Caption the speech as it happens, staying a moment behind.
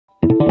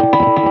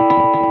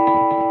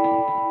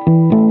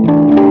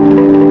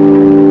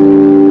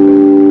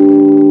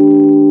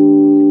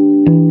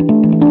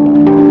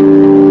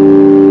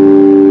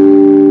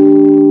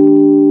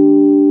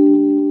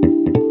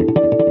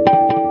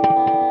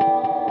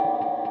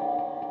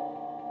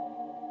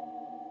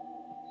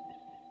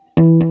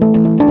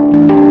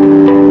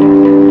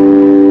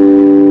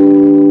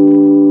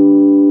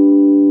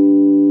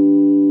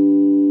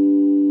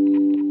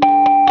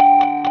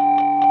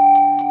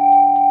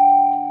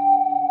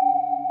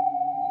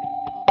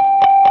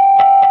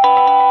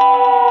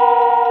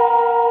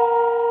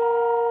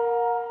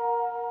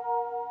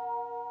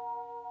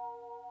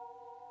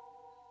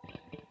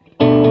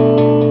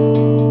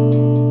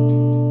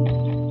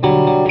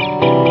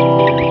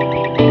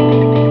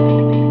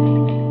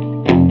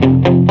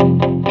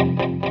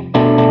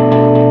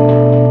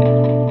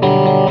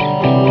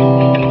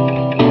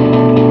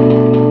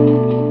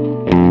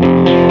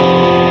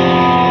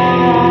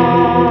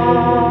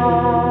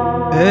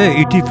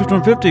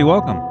BT5150,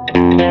 welcome.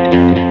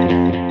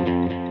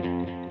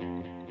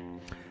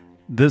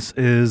 This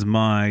is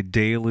my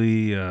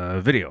daily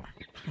video.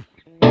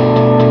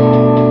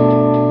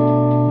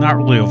 Not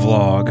really a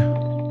vlog.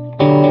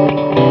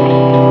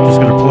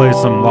 Just gonna play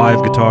some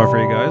live guitar for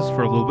you guys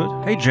for a little bit.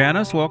 Hey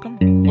Janice, welcome.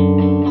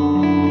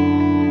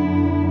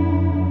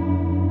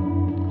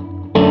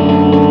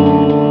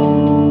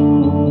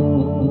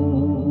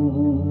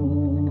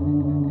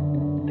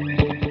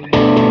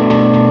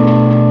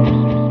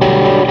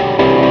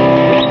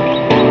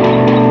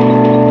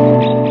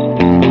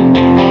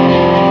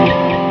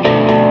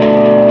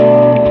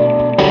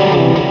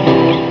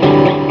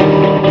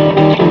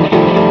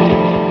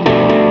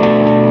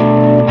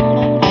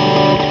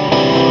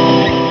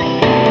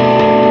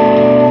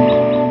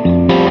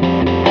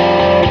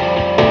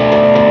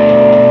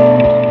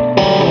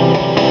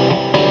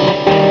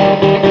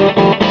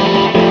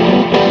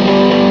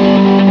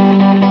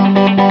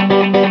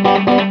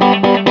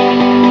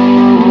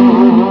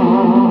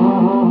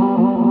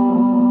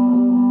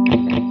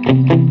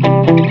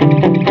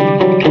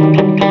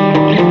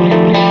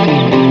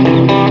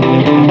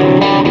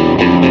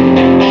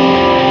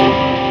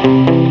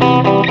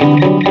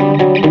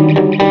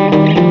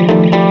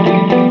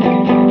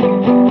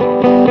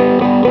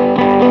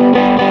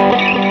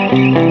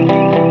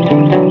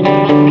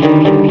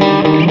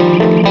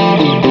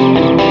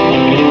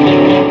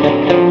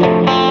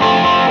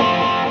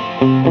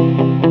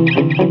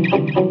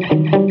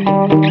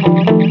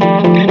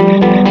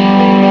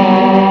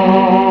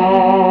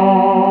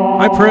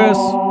 Hi, Chris.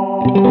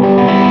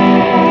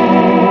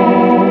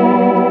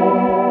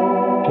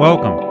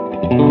 Welcome.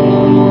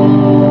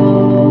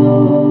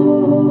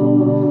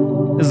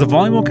 Is the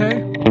volume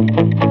okay?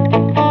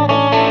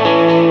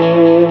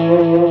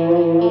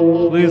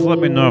 Please let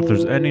me know if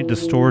there's any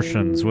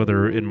distortions,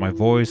 whether in my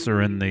voice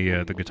or in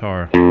the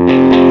guitar.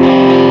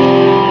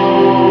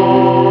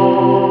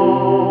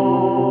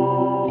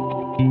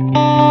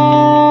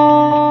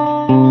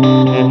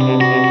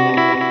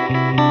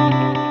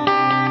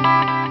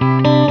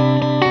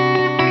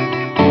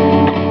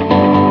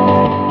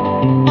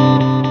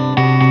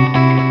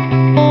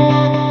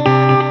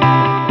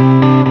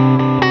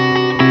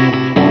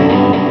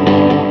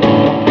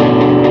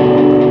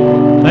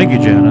 Thank you,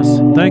 Janice.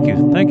 Thank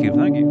you, thank you,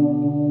 thank you.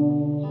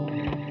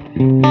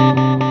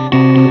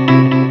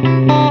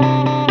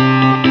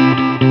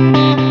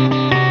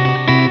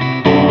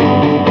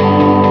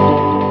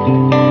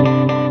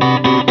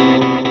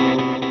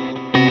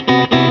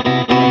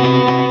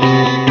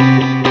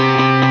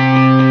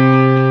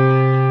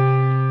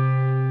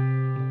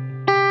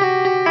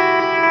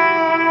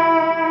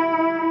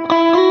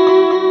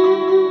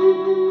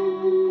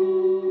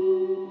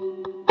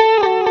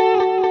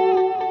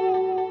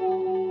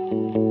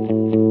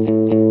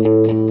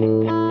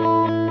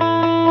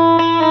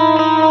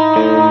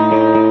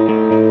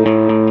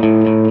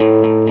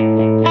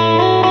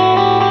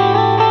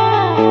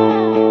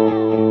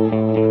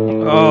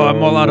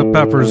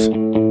 Peppers.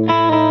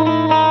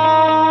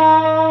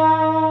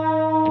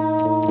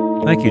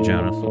 Thank you,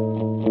 Janice.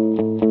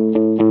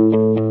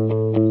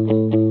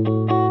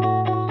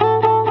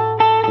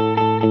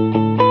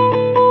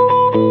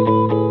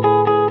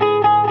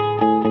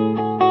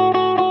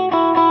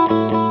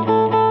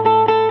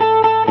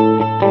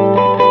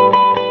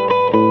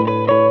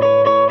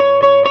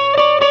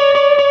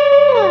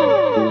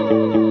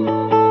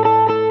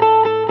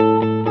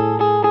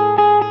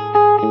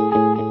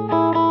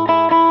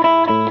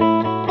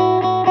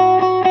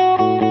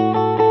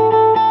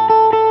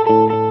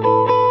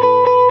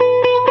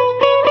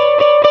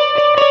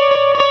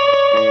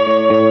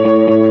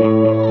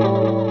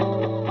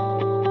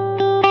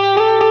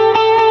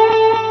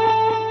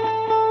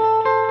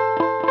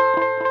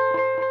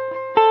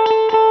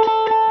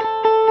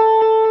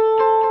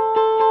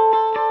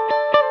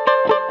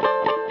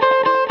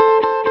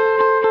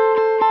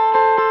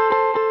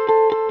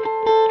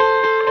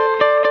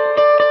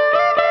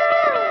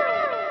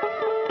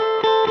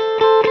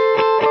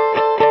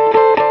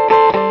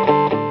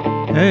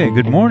 Hey,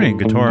 good morning,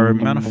 Guitar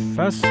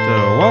Manifesto.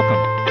 Welcome.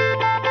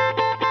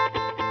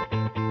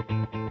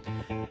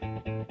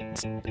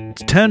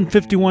 It's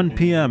 10:51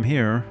 p.m.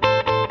 here.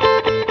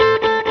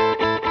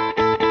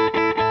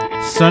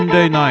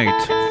 Sunday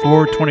night,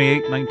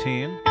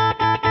 4/28/19.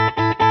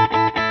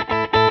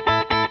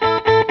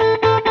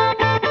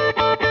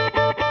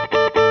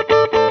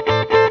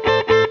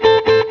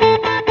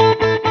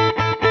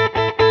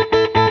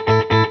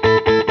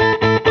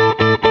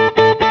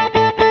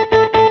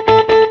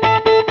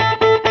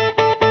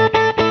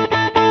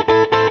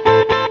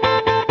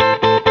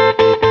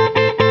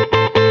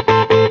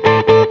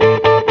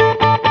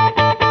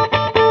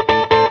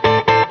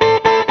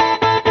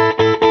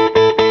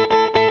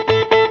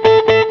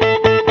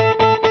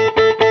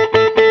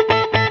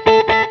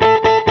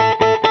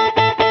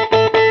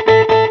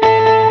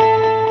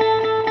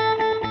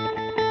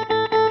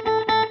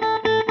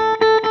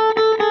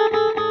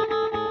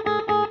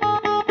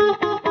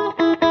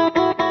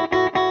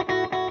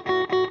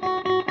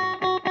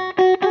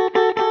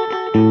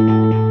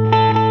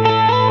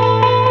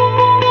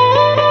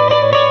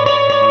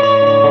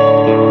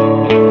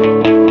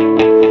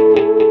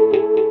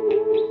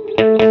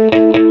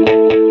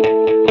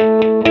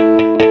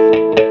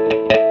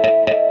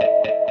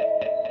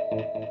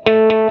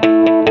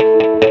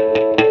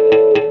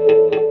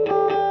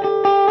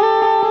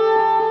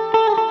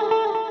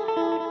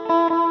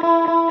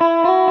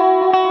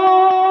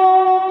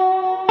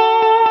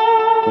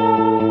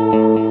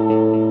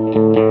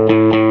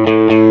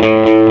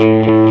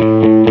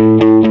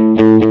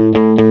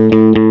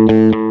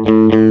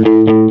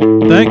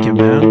 Thank you,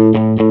 man.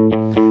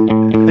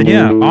 And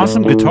yeah,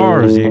 awesome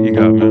guitars you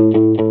got, man.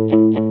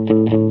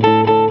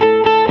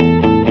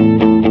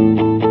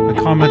 I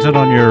commented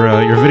on your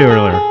video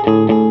earlier.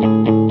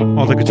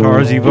 All the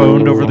guitars you've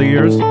owned over the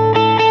years.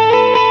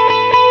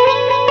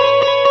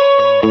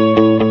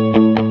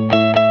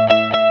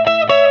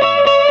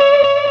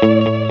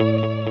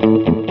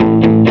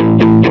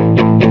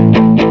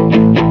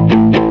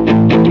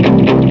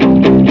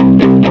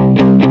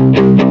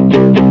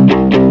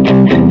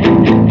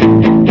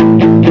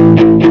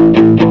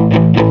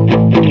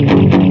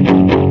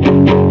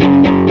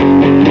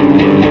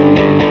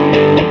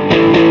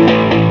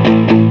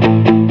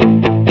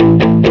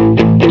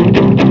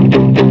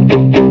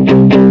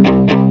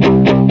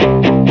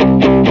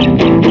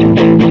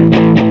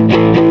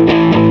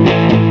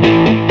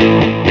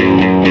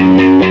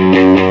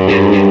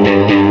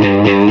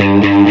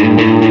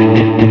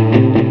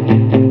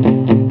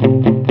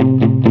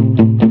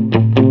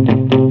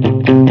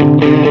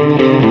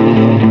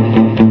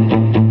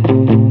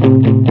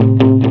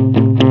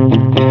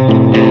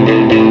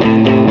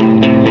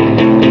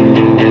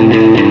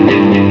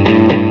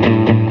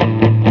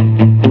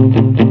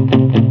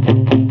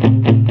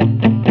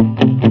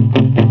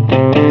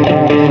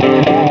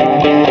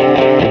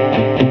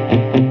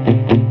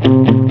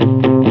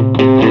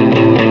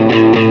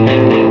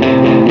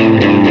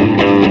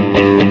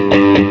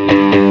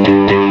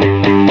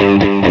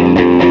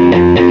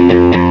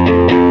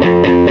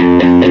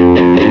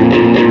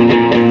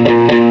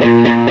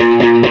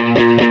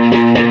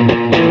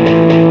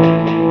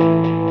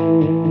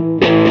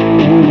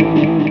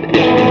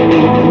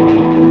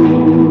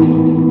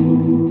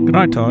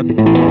 Todd.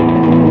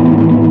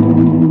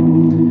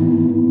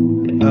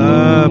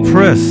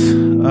 Pris.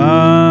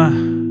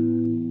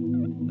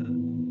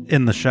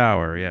 In the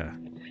shower, yeah.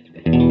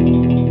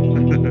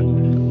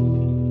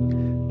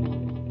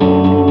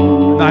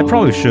 I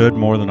probably should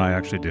more than I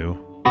actually do.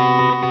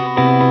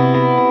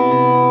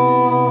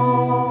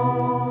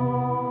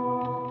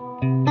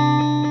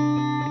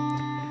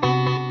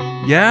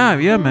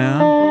 Yeah,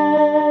 man.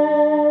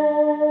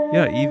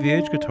 Yeah,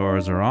 EVH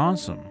guitars are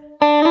awesome.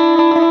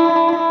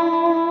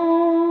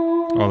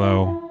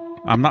 Although,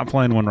 I'm not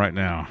playing one right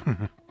now.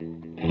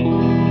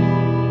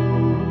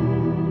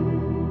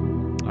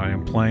 I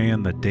am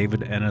playing the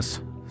David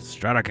Ennis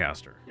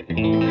Stratocaster.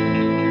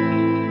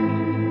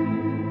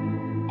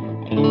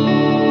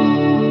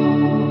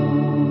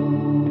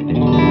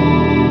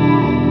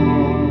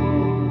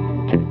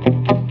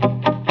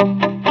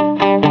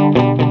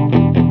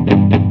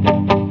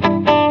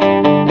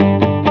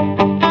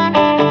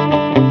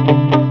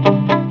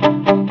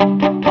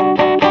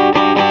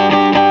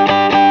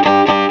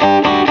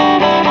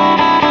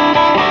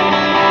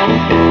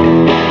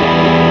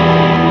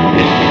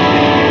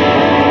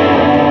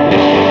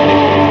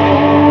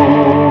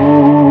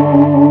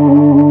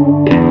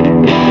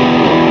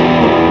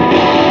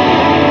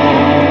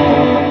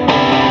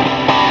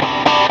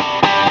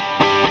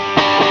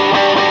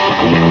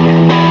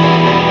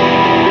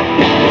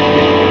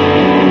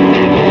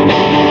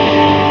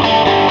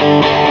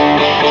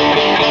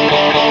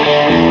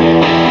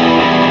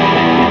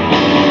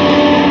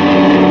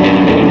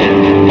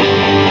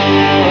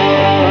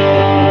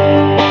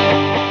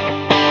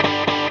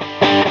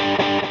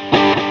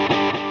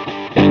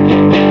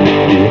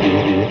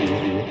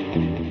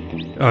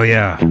 Oh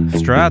yeah,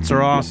 Strats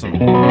are awesome.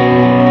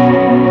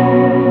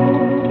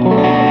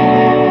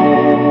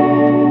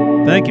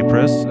 Thank you,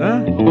 Pris.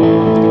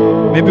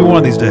 Maybe one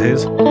of these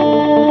days.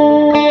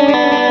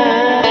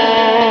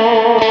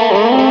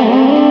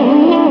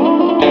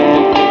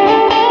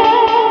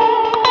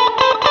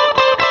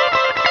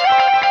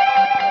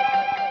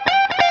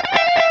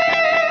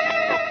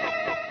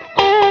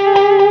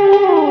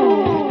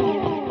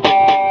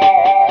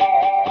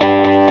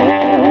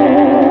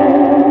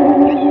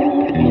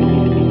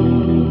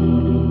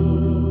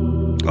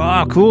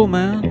 Cool,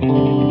 man.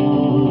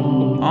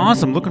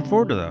 Awesome. Looking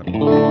forward to that.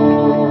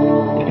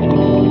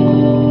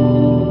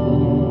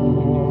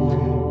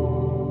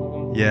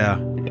 Yeah.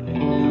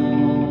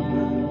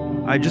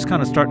 I just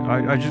kind of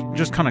I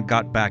just kind of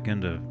got back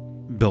into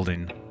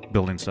building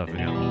stuff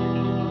again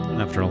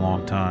after a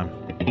long time.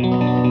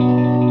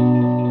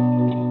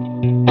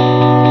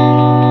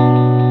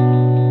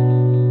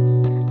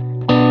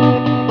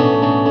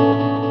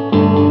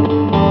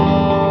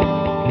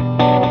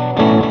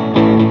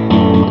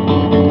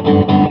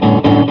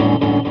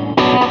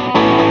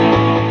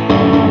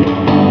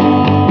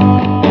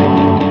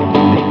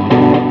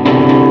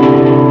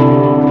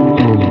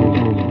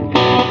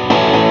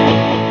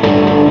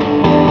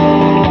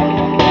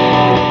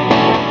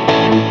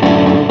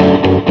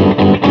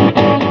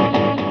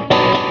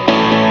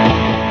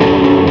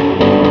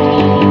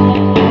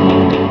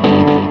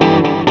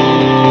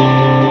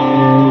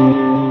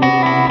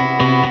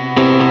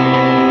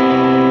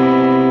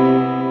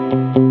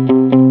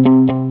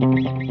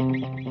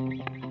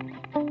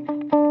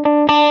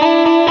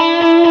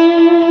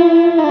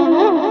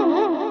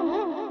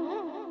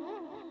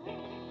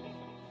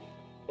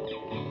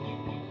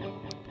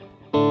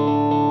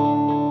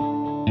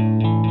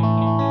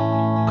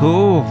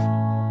 Cool.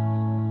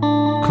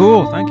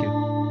 Cool, thank you.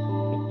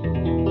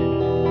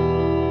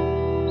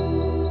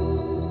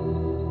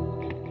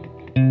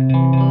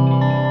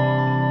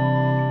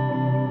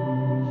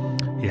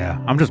 Yeah,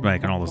 I'm just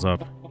making all this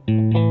up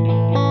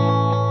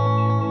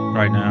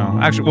right now.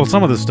 Actually, well,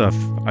 some of this stuff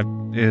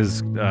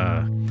is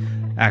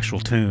actual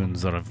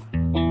tunes that I've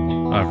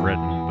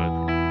written,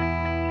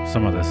 but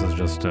some of this is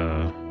just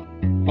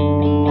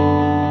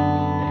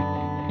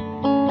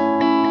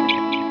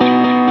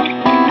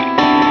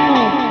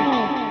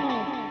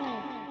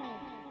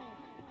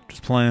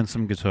playing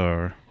some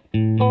guitar.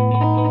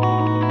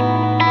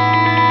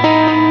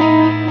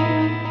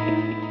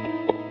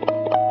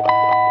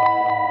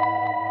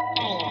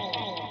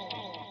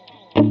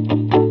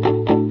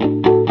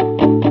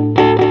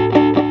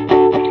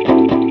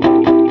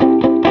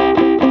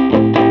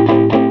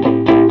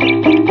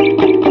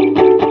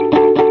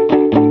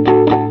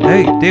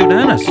 Hey, David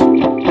Ennis.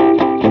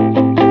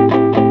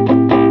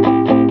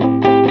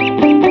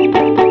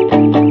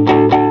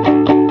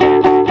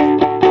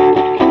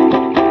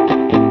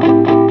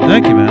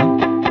 Thank you, man.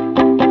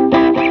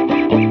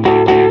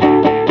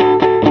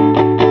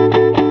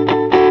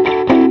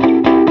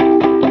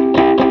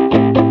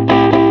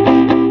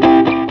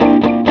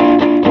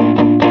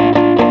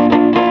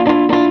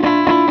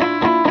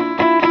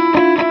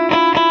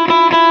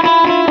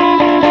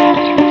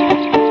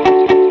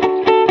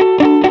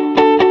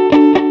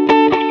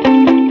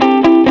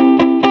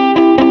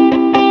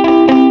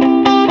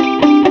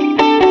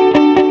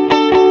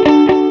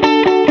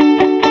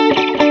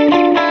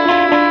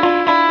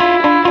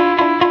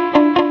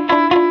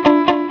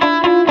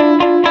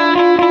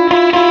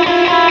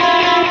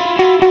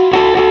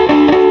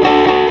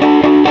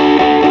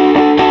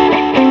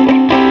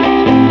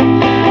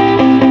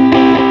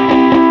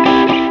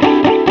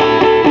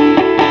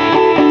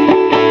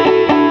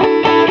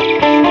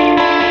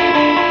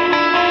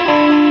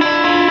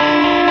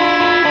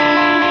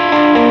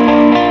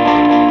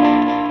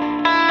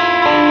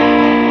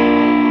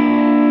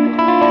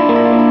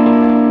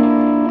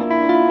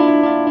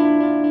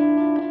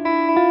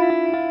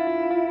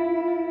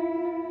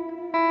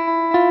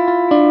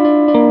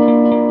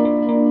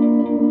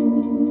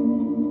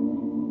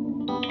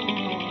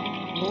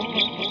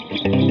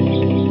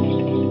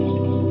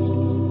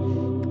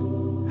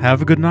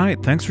 Have a good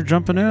night. Thanks for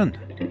jumping in.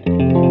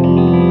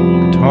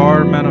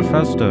 Guitar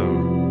Manifesto.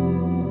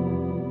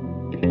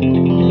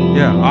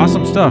 Yeah,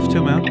 awesome stuff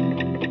too, man.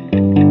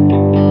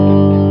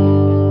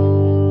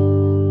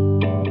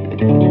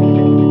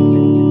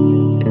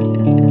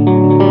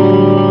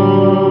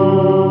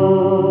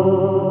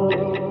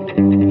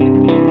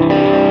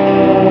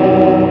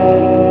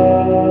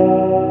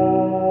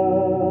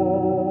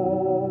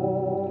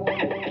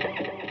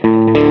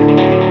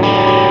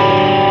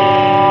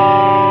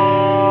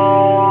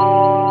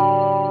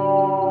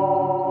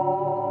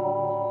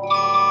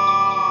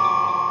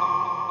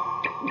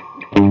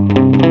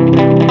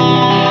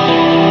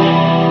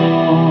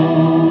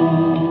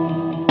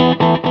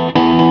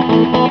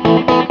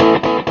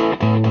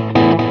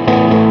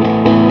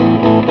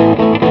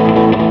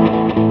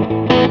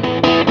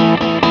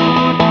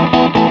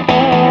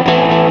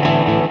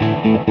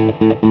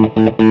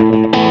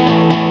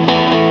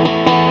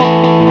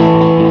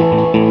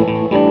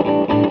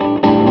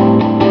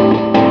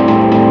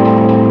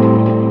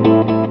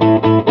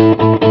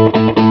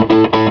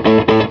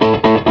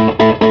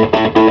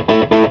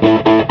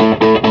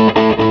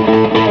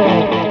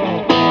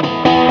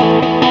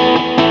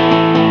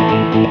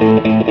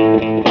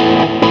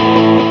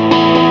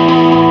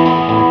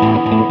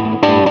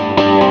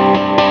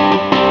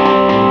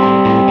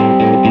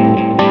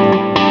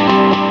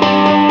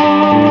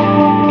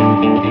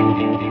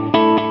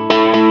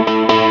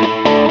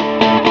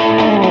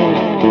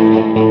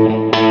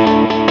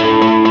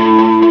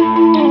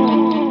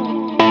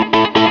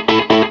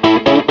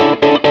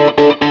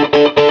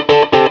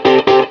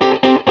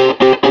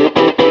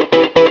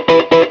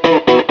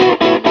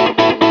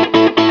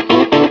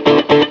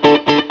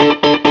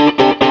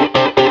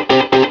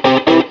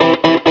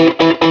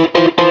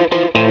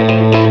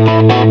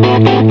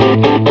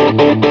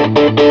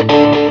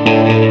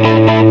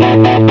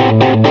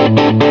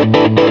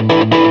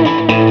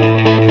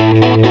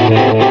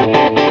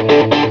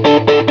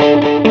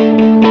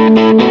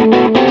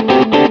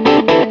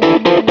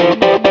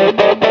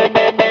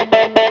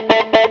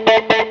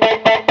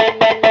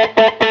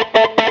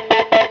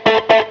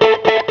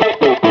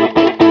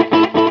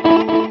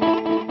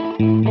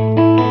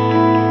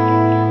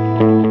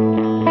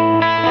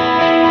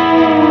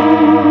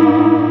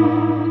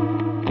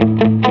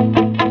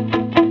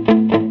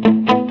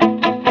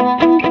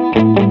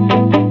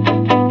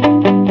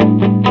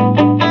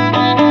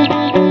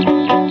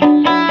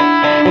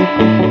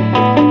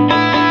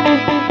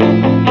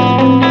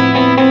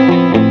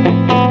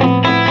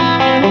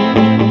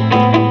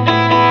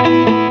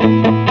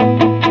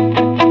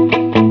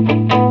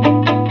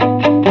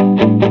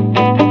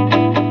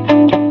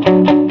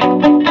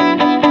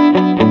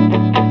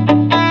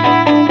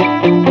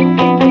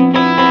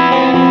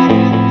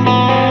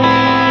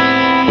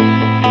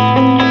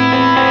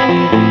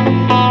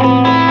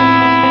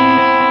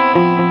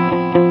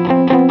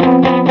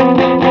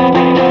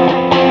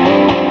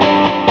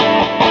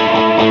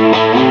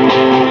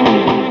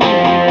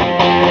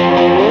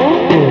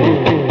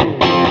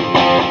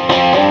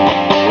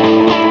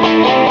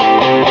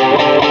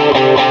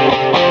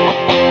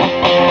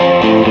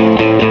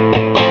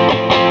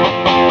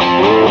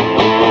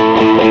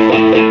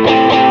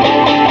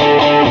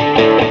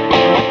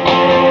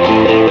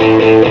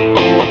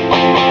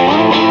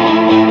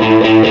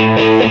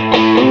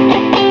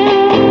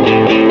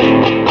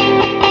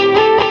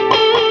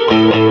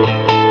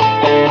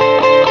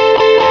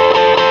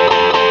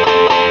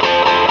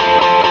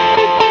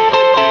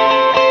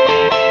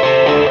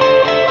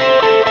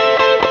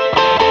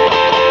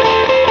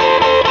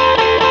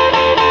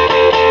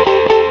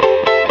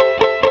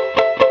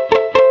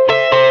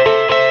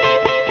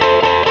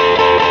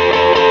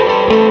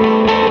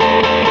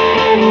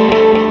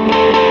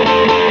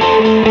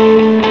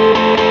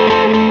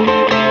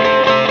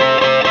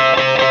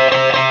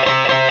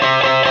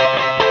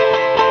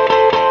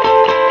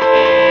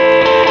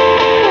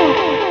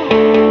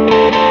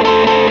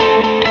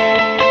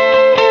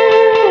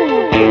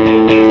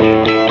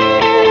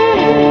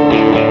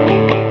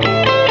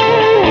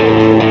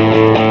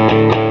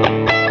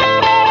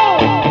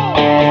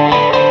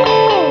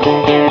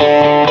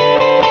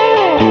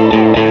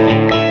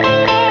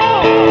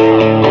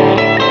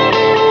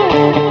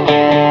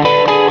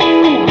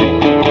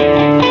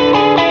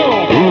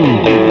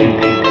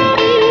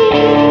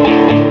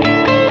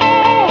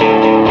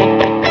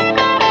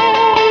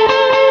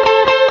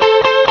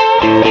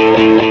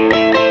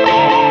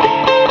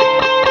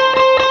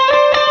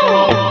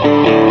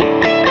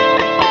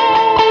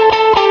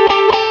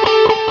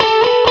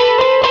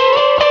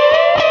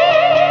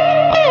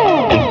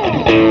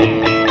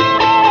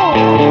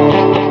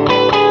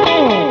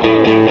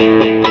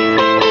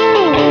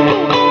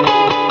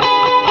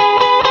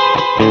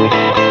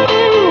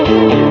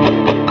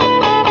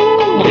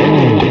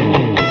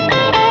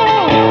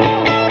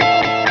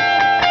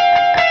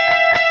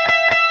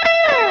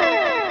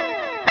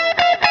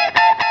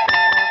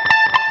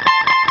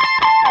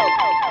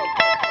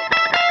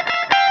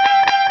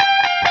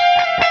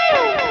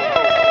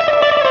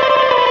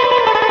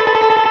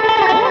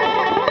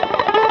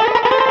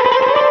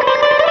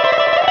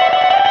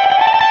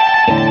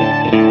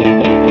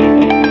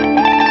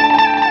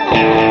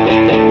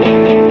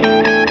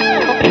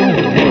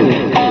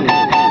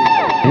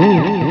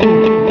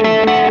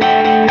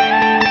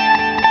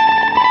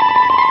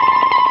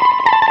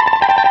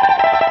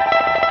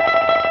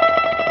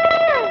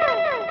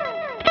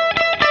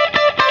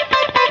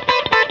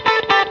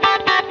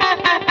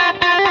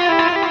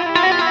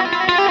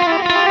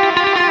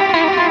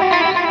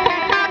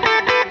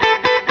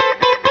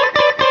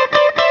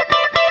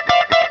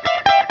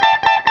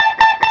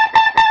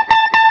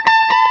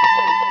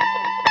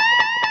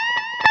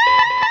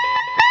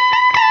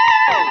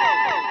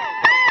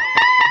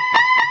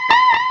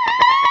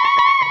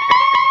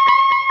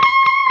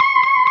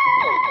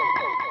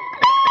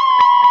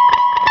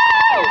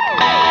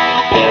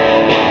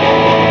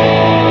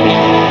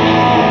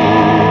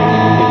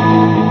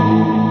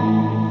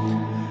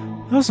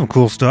 was some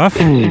cool stuff.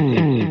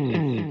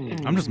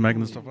 I'm just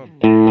making this stuff up.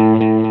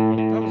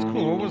 That was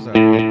cool. What was that?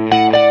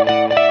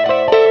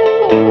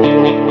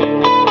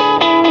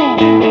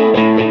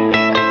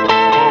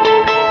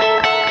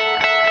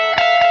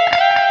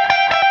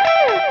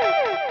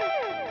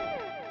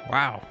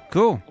 Wow,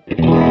 cool.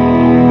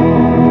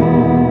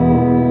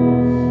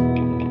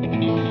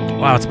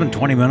 Wow, it's been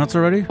 20 minutes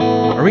already?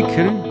 Are we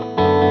kidding?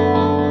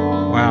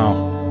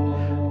 Wow.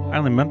 I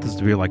only meant this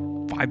to be like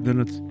 5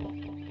 minutes.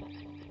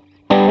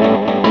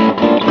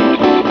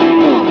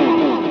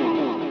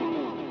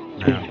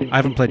 Yeah, I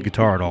haven't played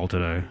guitar at all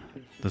today.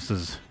 This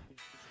is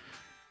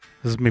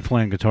me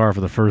playing guitar for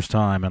the first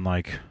time in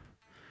like,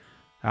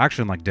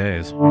 actually in like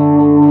days.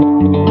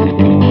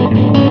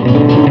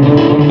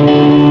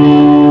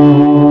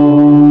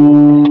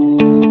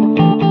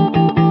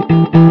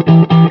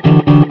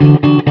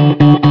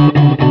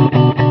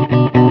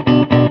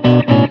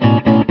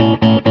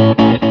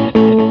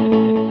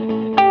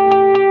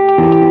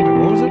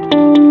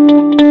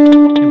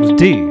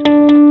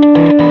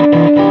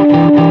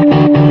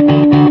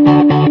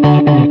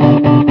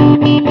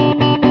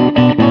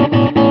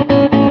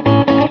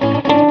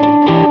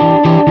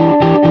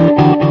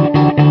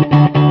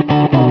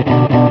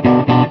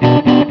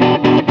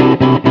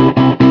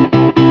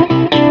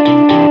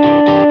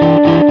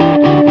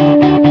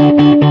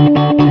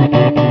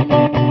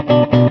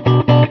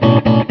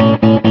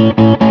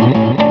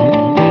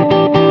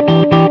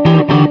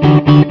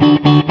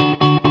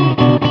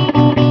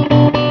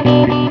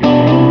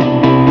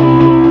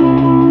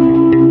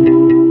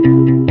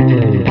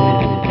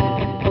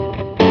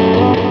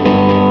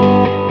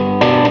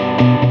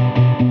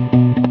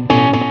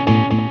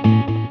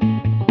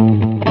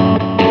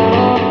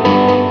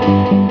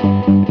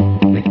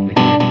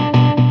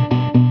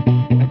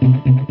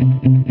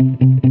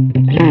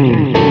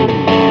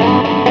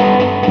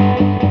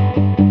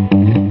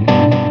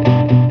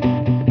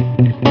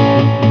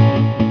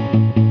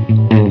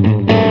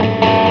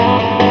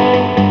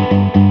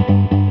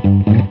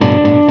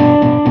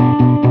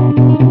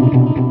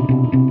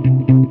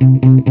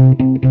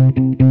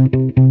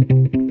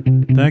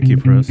 Thank you,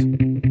 Chris.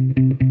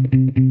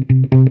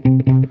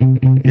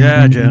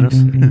 Yeah,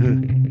 Janice.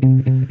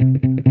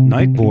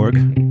 Nightborg.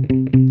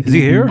 Is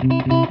he here?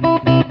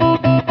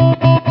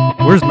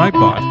 Where's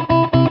Nightbot?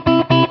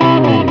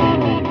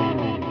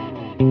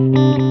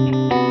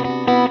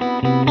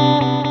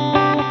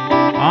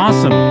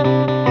 Awesome.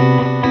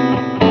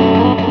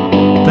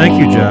 Thank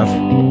you, Jeff.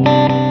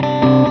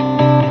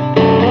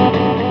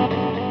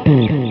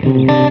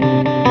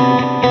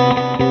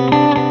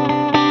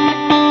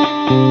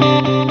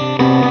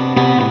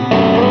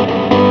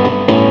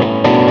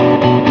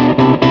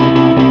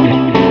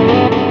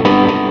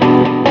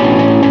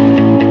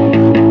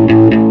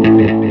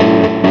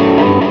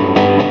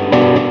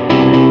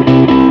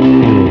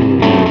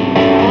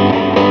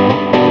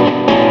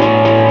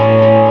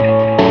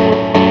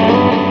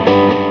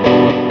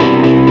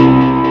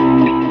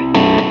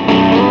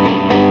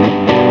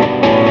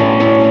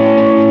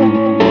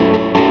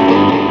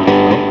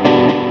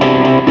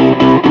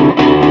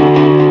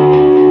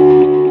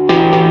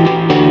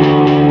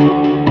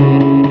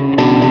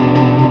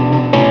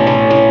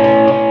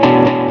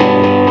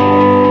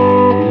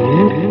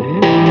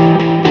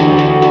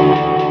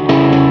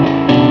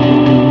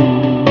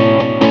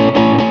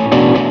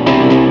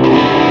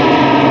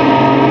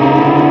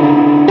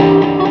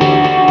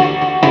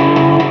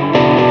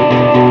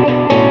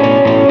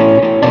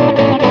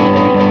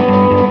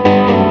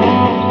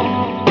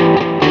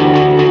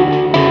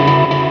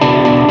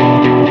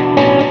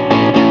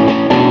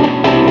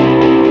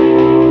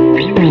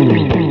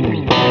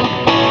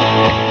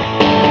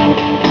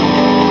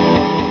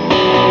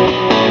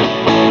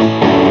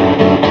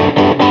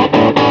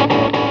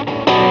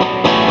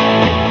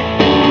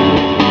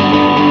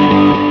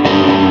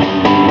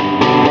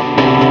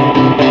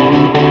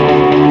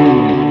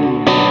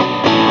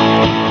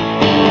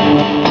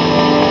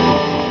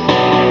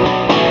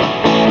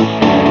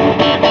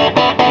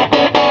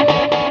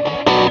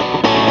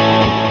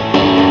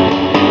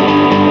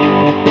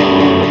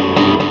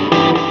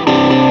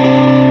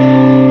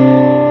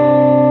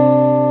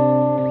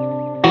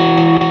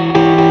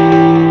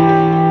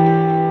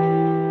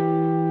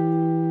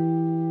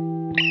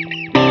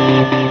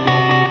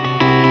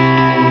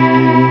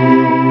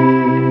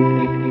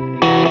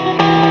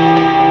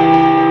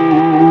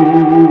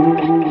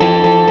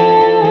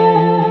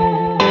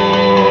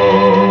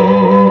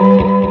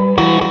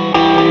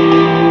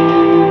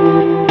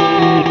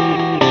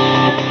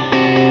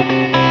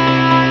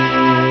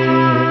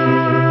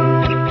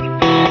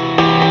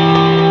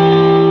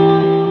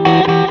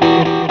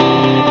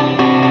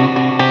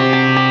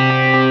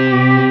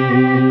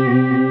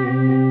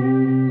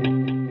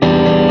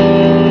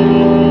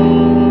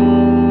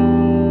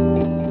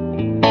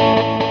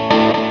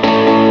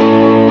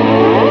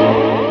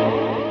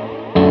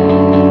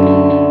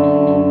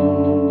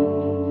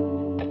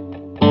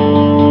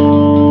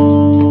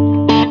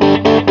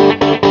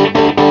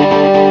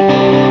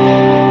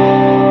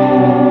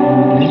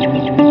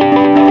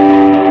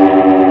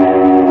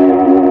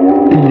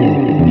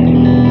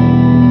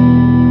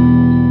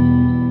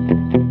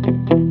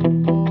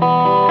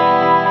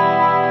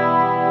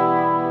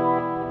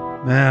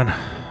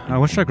 I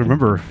wish I could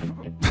remember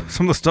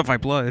some of the stuff I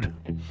played.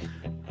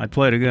 I'd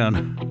play it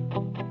again.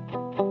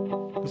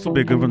 This will be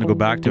a good one to go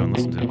back to and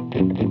listen to.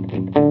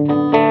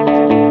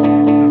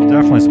 There's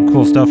definitely some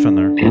cool stuff in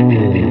there.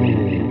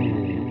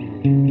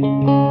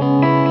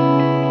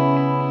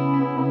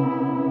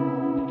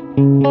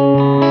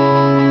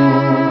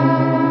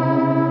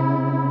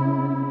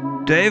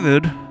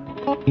 David.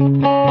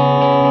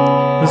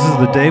 This is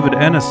the David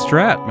Ennis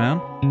Strat,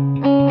 man.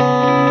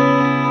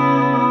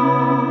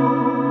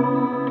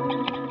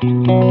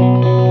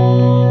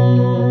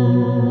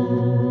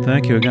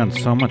 Thank you again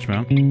so much,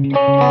 man.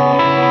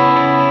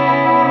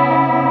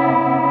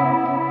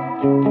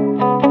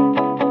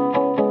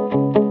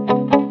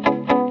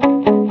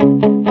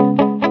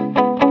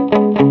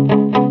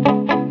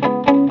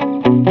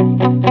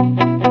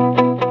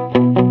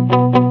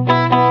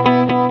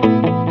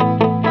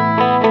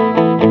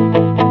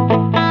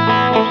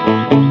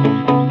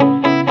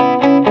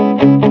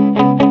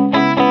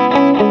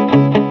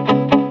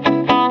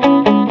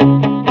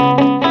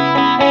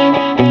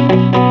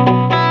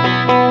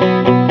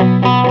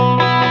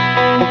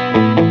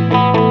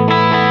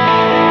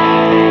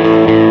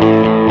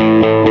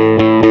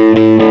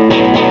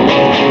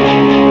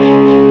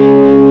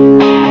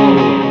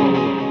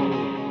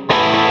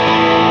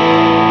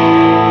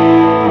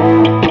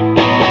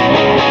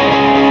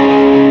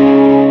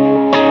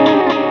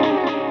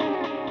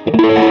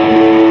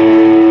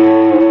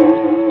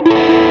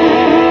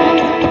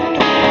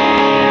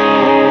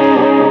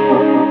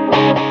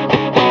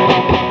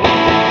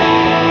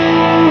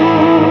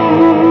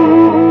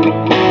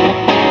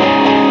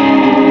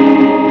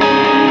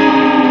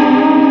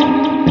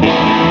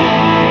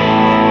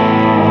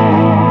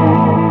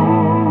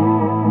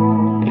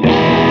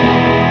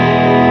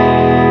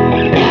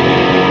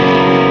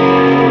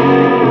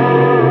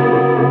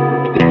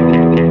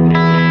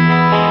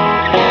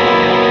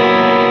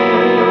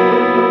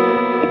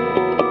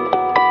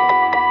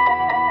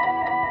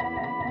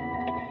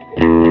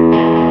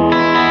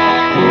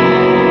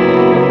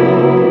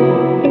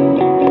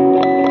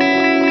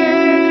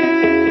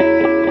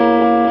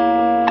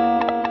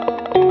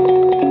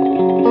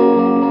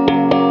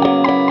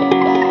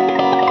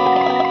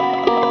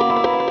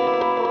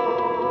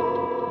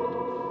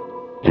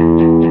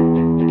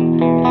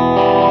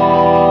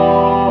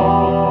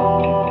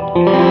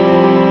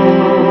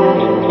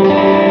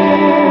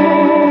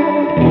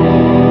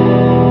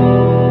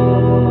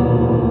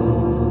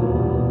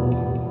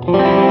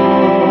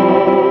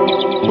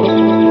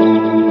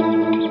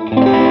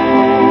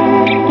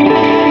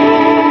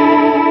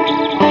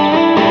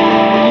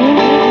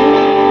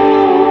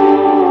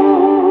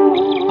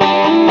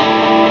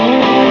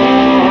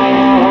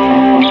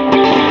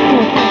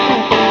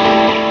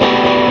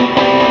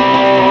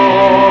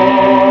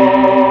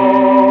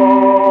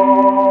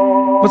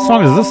 What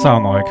song does this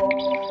sound like? Wait,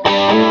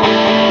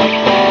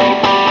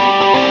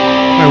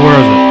 where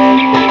is it?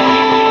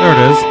 There it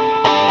is.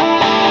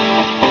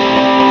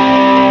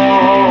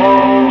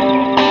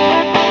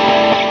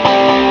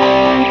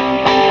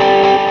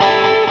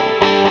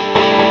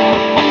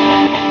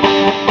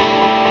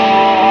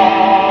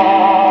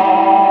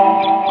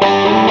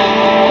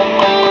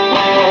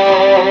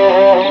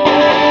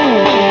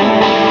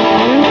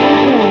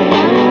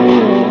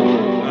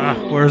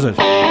 Where is it?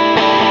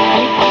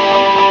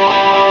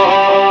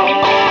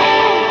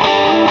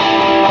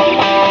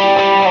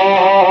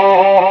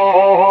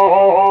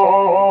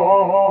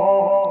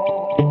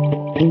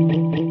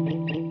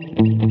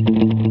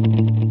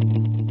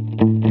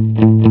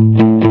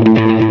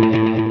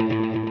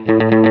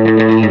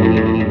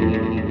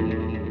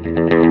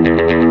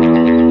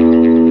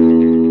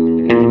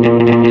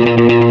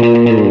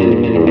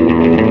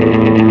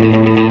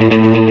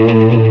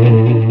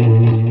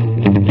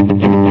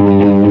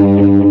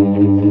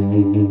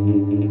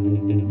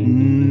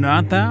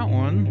 Not that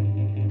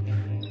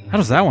one. How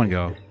does that one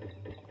go?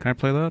 Can I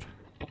play that?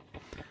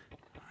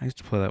 I used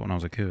to play that when I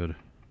was a kid.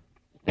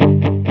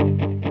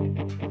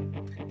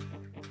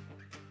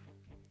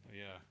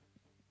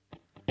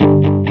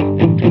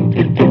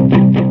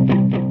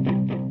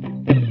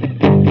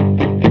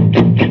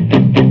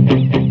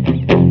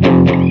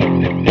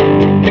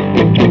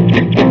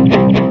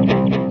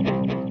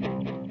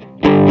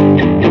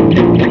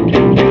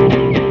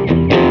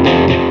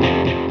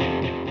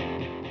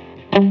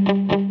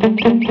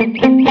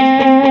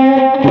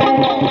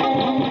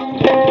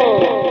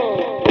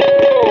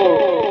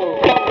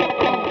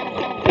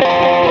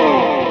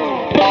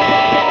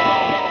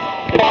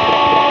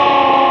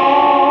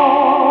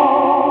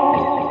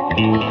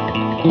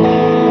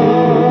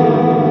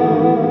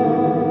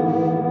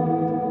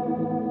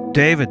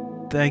 David,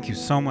 thank you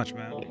so much,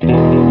 man.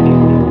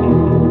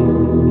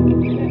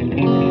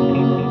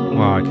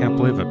 Wow, I can't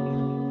believe it.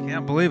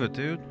 Can't believe it,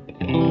 dude.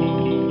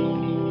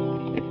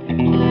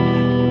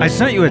 I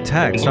sent you a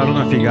text. I don't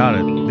know if you got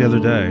it the other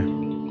day.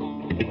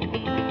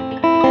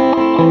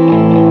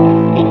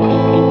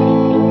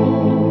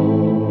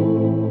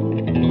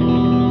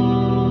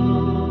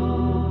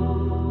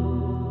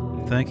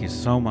 Thank you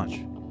so much.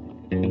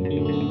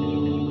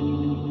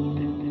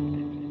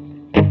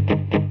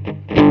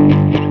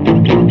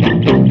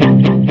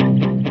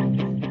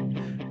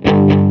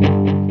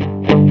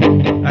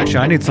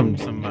 Actually, I need some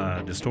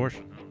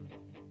distortion.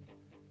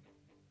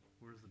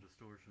 Where's the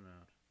distortion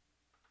at?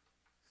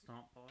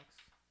 Stomp box.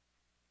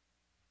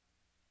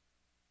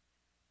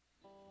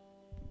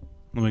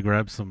 Let me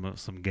grab some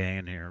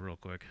gain here real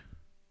quick.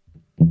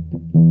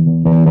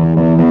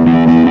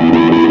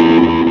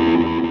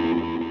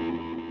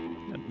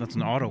 That's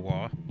an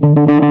auto-wah.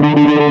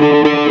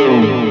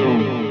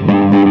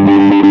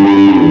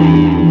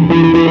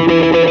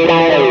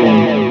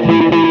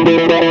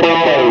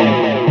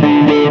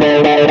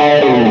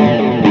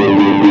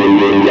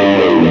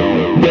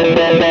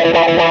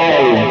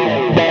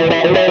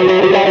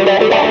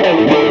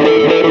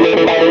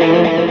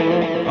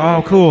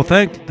 Oh, cool.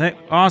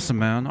 Awesome,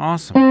 man.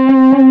 Awesome.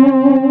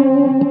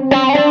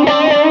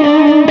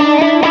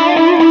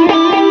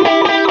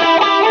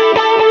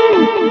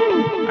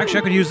 Actually,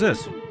 I could use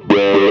this.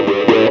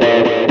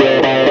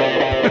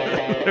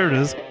 There it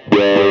is.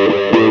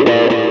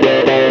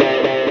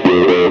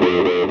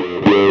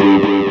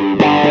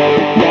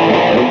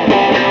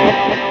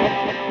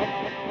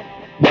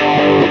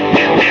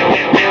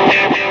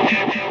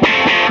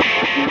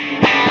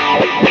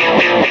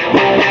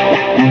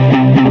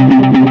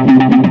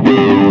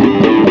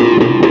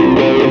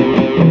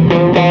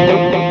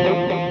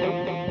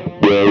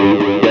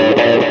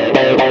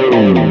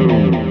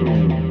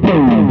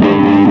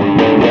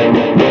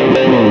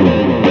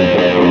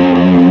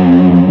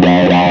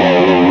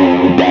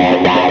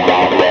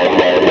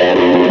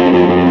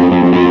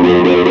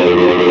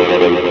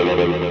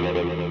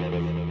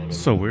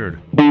 So weird.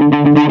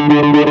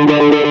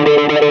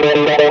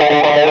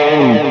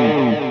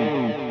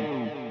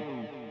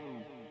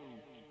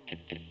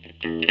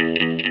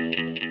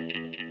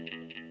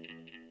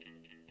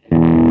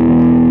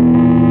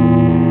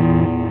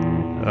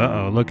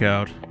 Uh-oh, look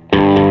out.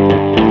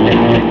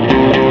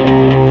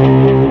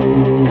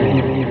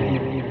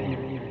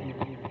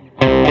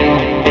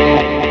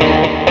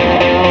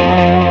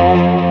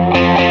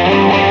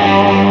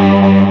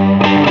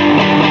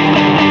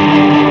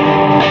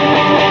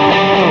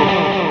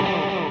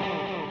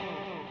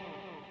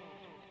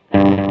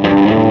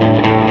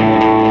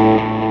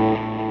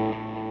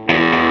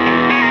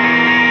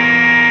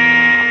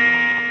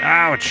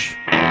 Ouch!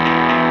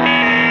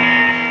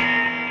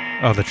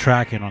 Oh, the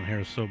tracking on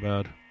here is so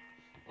bad.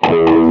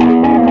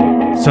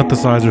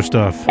 Synthesizer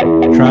stuff.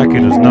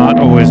 Tracking is not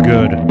always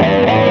good.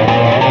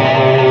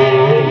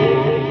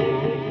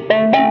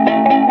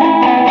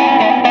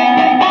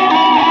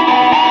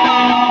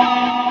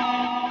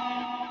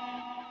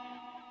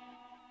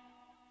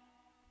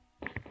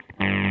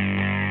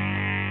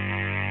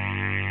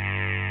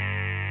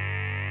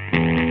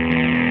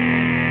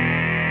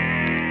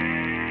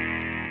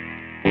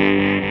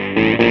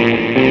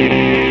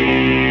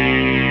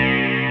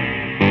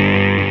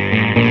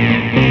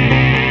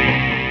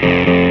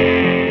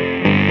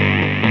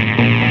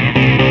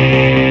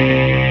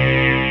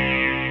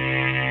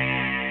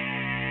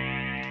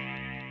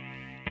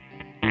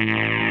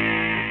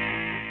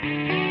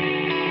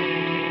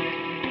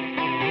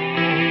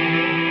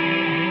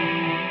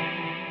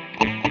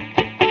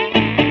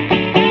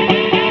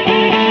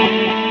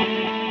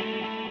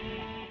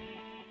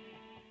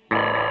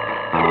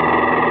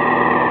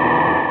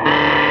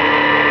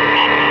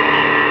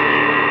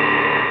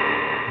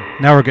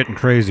 Now we're getting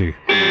crazy.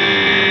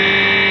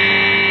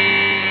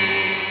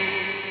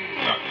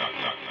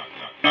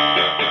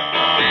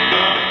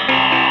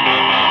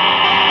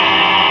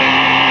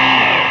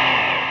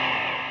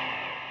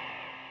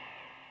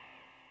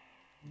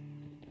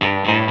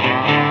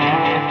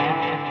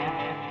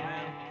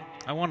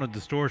 I want a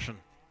distortion.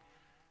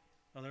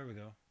 Oh, there we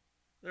go.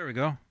 There we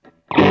go.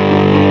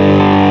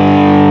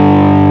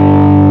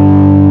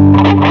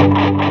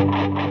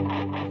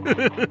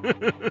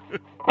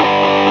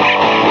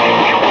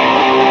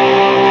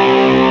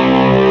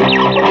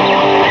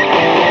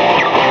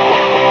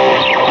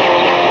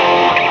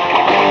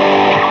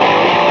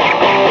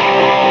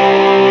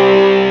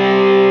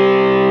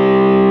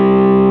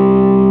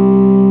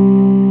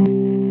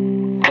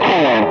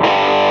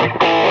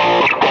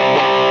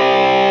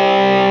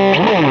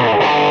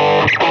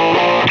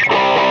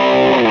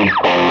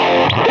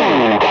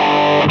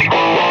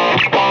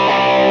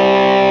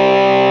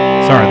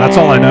 Sorry, that's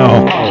all I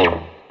know.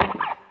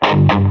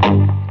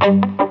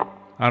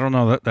 I don't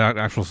know that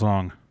actual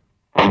song.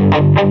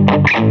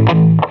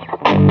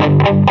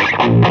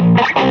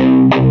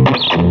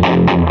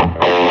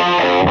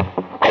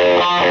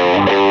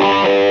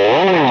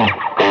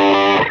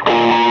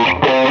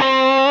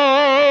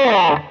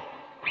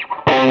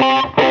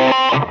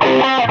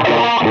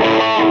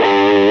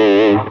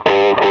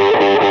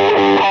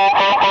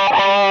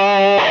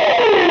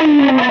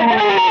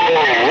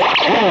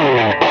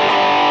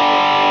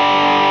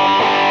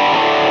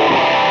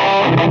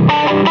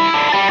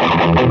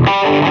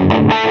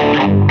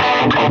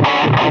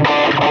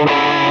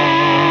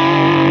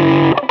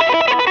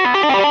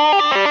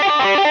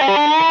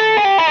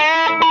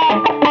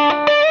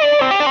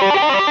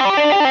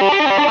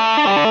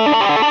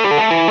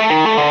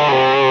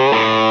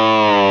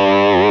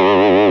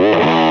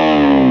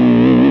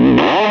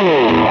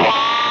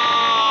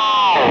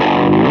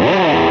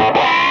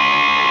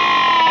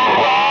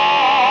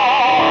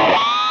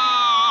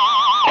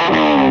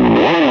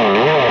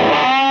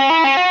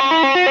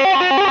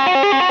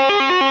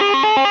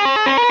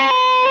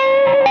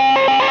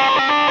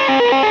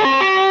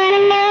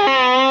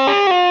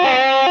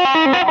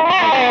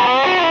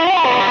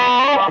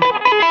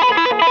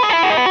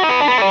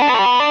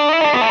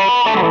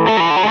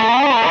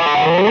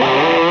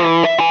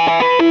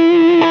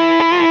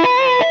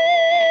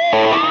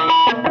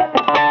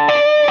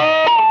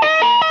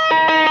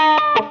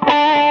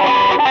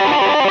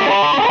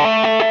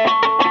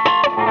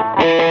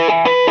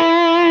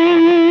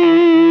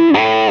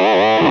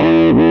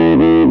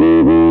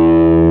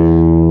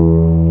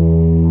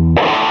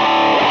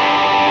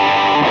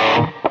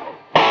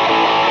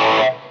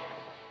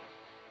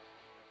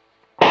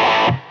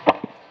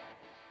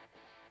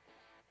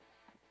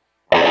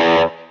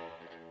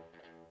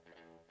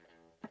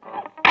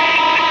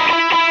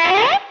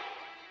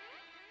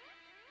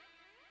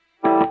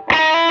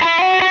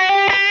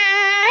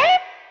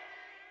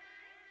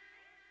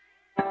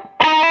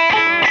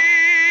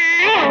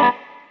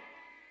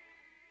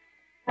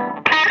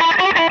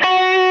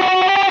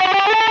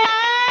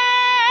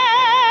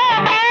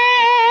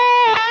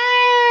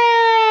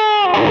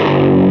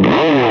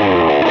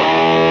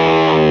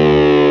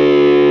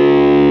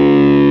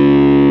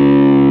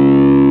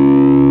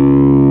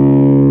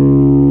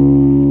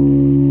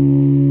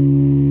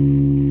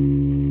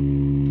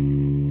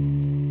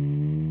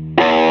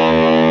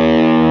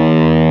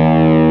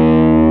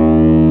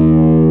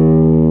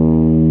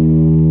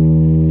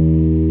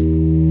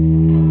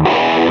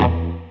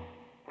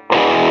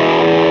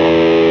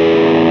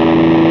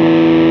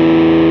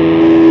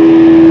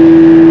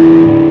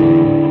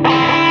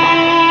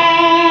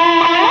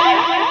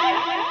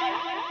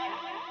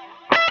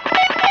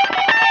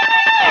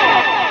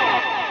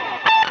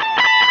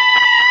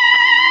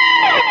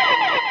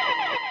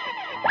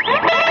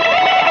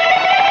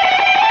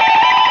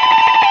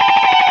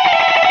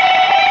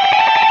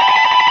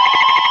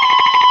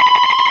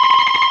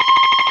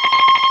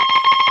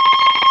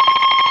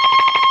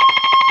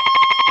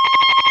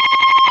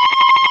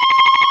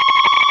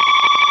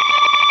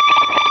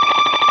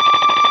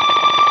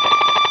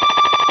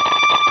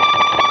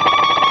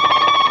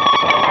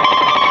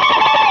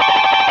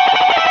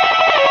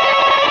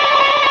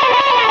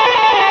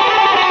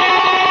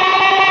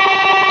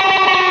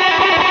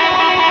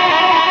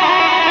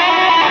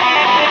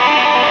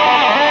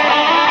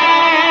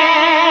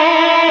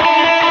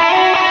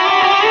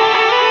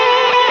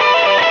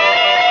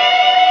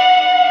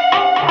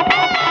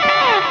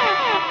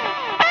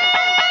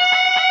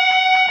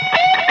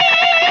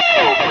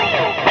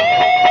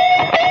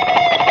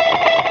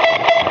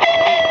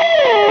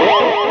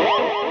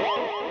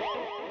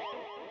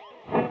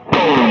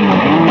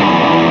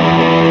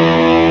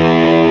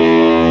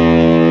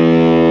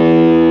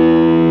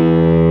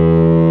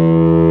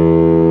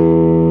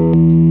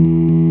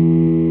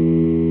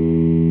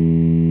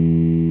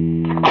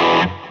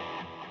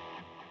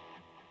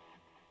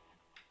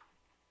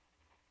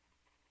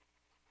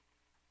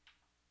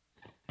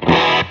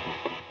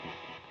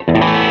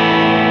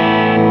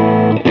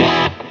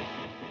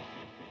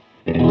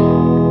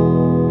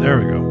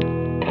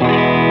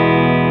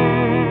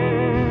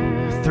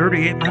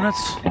 38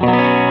 minutes?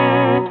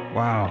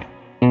 Wow.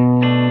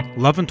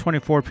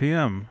 11:24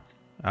 p.m.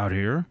 out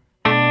here.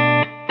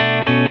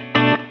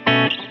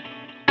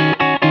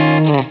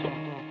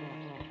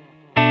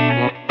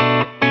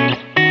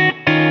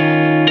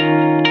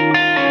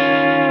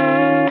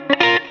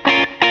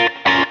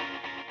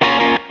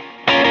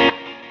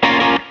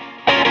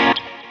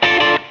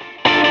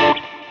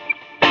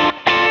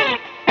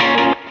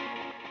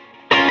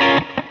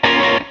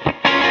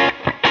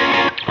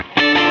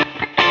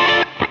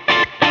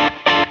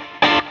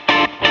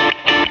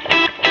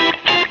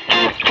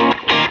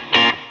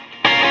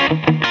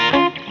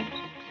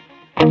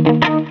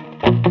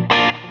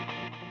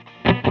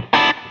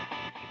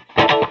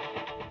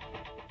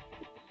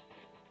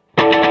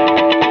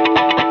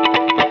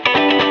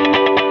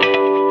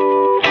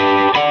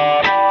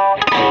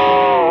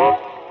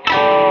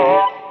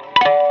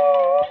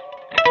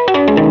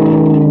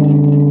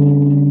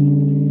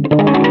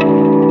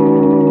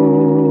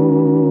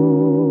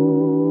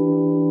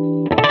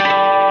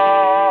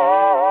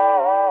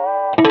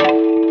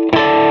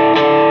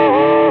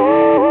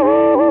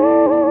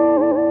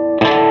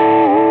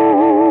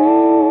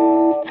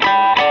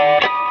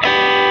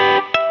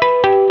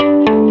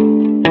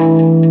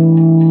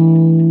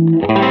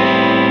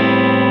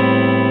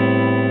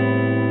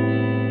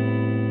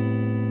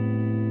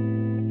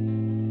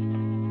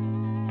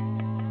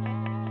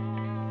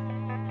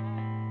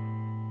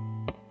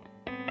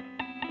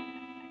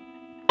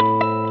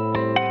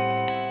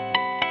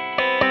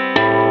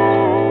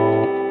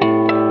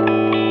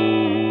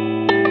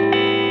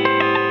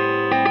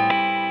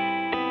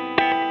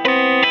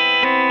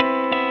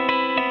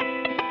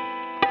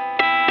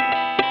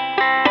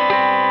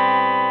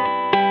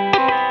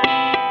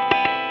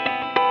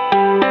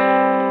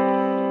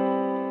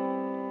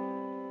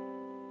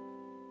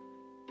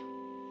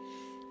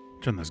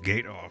 Turn this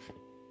gate off.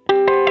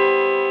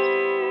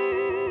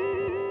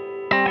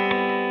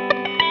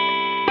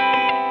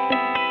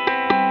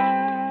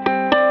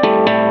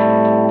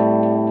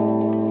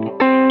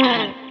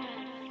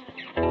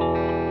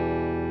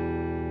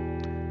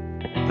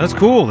 That's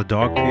cool, the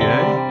dog PA.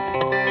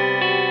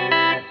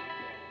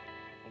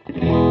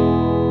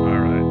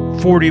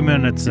 Alright, 40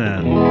 minutes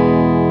in.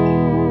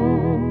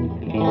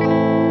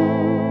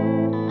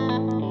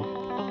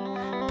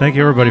 Thank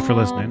you everybody for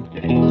listening.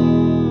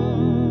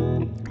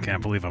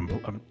 Can't believe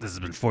this has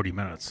been 40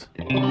 minutes.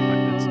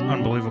 It's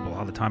unbelievable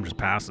how the time just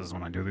passes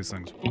when I do these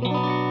things.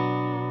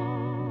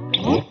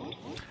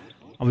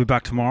 I'll be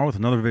back tomorrow with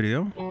another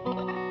video.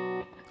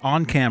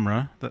 On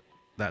camera,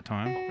 that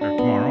time. Or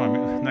tomorrow, I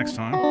mean, next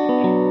time.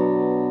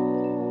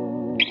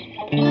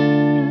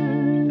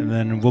 And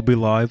then we'll be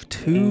live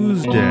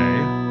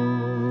Tuesday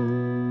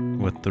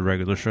with the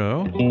regular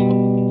show.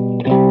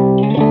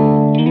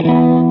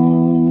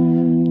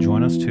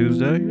 Join us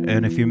Tuesday.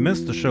 And if you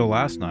missed the show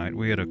last night,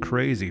 we had a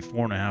crazy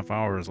 4.5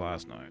 hours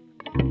last night.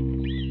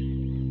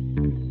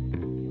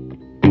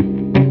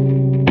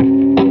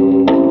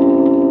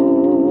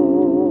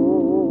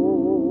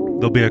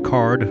 There'll be a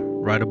card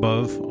right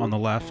above on the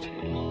left.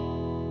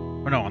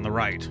 Or no, on the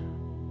right.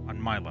 On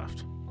my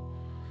left.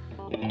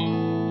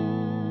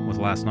 With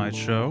last night's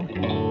show.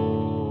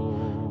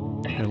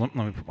 Here, let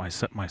me put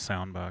my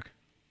sound back.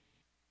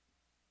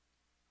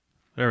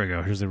 There we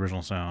go. Here's the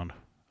original sound.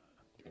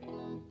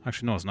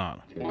 Actually, no, it's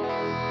not. It's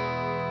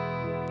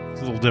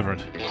a little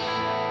different.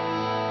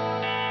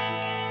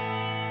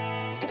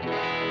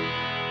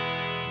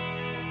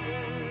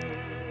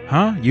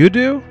 Huh? You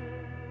do?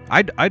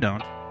 I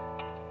don't.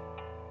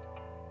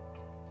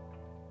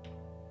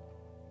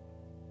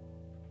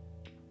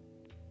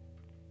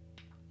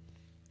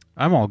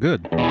 I'm all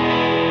good.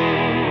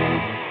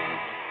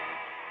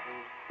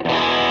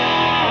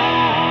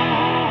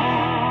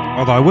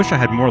 Although I wish I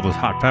had more of those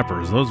hot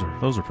peppers. Those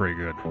are pretty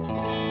good.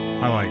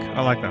 I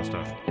like that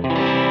stuff.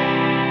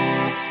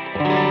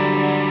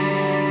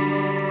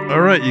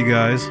 All right, you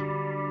guys.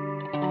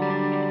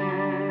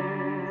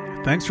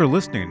 Thanks for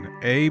listening.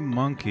 A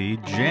Monkey,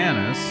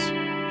 Janice.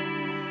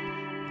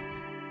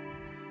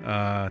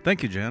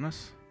 Thank you,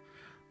 Janice.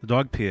 The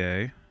dog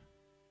PA.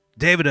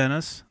 David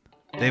Ennis.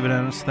 David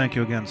Ennis, thank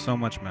you again so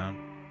much, man.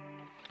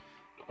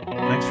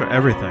 Thanks for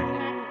everything.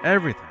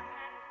 Everything.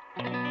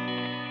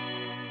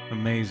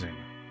 Amazing.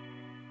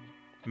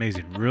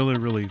 Amazing. Really,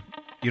 really,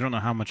 you don't know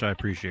how much I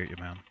appreciate you,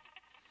 man.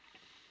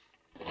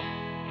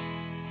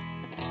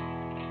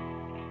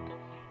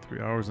 3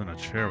 hours in a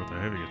chair with a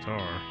heavy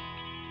guitar.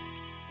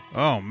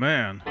 Oh,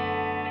 man.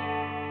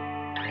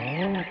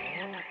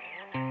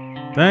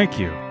 Thank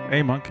you.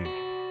 A Monkey.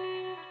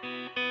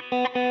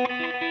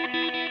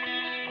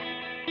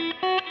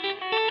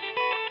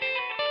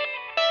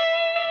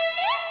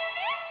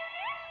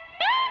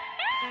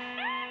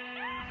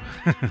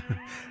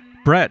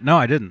 Brett, no,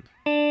 I didn't.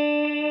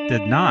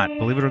 Did not,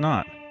 believe it or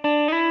not.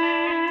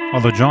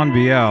 Although John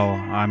BL,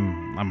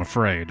 I'm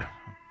afraid.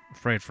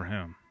 Afraid for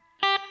him.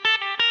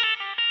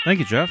 Thank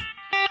you, Jeff.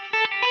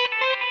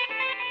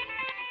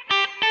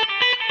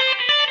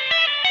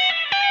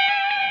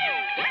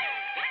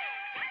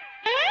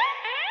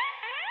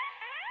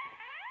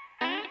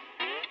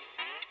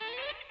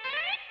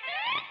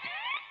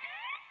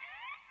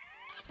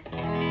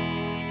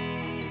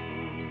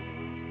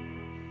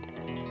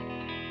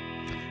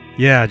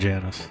 Yeah,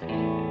 Janice.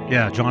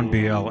 Yeah, John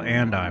BL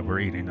and I were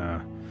eating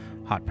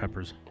hot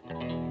peppers.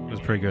 It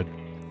was pretty good.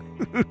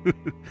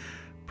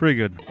 Pretty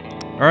good.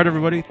 All right,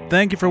 everybody.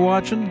 Thank you for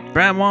watching.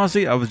 Brad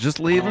Mossy, I was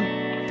just leaving.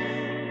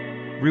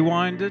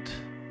 Rewind it.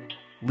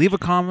 Leave a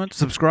comment.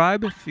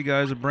 Subscribe if you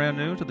guys are brand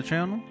new to the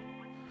channel.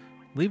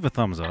 Leave a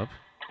thumbs up.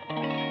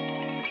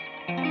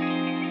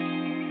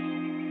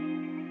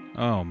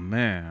 Oh,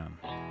 man.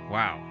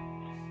 Wow.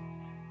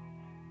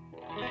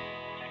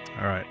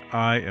 All right.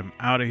 I am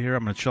out of here.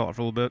 I'm going to chill out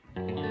for a little bit.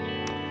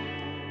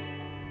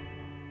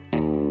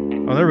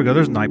 Oh, there we go.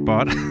 There's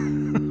Nightbot.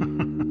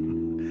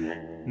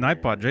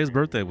 Nightbot. Jay's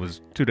birthday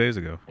was 2 days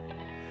ago.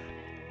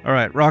 All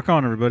right. Rock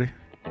on, everybody.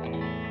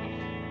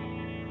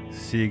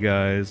 See you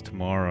guys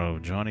tomorrow.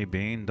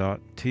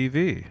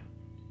 johnnybeaneTV.